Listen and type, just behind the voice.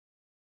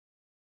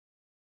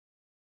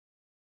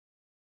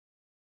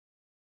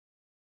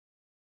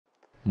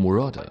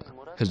Murata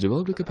has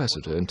developed a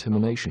capacitor and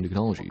termination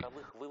technology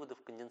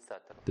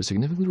that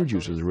significantly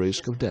reduces the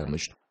risk of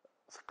damage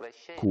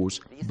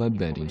caused by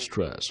bending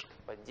stress.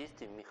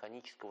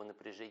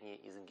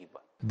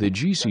 The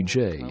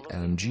GCJ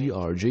and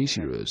GRJ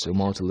series of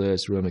multi-layered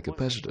ceramic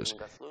capacitors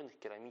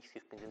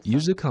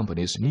use the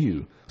company's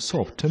new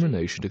soft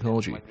termination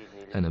technology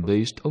and are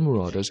based on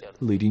Murata's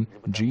leading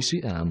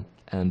GCM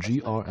and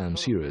GRM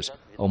series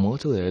of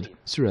multi-layered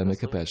ceramic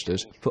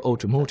capacitors for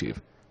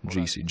automotive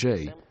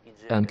 (GCJ)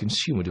 and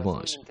consumer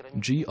device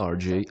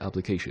 (GRJ)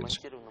 applications.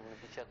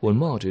 When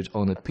mounted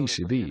on a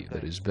PCB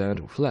that is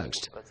bent or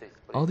flexed,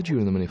 either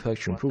during the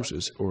manufacturing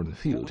process or in the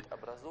field,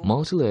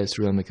 multi-layered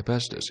ceramic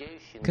capacitors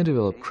can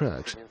develop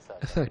cracks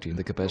affecting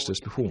the capacitor's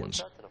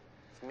performance.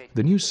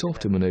 The new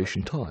soft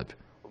termination type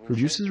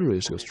reduces the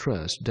risk of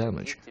stress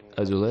damage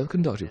as a layer of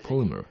conductive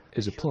polymer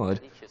is applied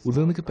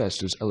within the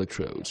capacitor's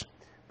electrodes.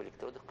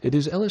 It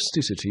is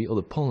elasticity of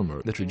the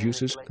polymer that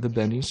reduces the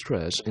bending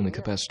stress in the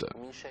capacitor.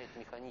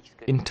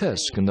 In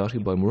tests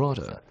conducted by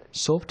Murata,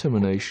 soft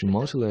termination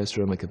multi-layer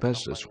ceramic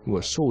capacitors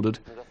were soldered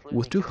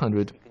with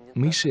 200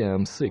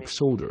 GCM thick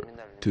solder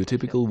to a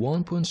typical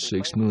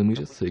 1.6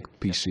 mm thick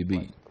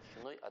PCB.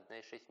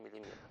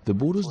 The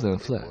board was then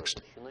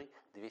flexed.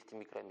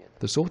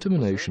 The soft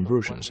termination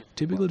versions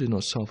typically did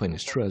not suffer any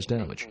stress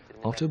damage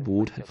after a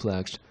board had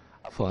flexed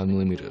 5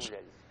 mm.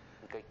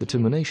 The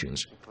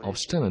terminations of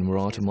standard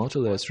Murata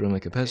multi-layer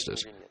ceramic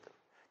capacitors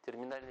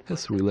had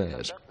 3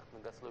 layers: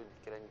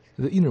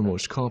 the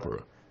innermost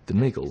copper, the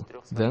nickel,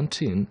 then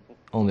tin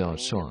on the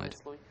outside.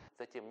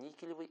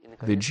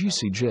 The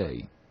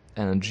GCJ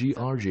and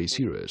GRJ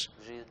series,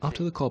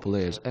 after the copper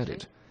layer is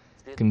added,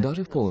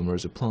 conductive polymer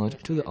is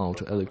applied to the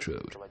outer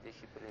electrode.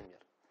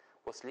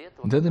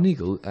 Then the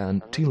nickel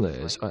and tin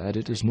layers are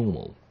added as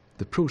normal.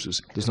 The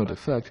process does not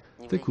affect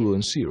the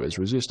equivalent series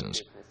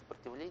resistance,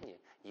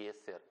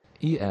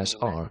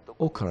 ESR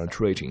or current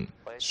rating,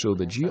 so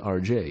the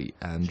GRJ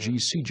and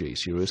GCJ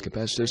series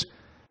capacitors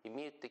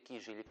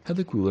have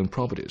the equivalent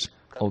properties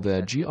of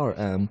their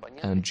GRM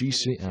and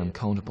GCM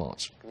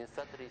counterparts.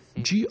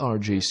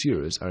 GRJ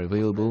series are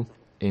available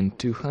in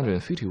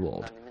 250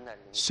 volt,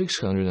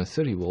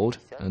 630 volt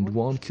and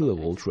 1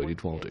 kV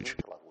rated voltage.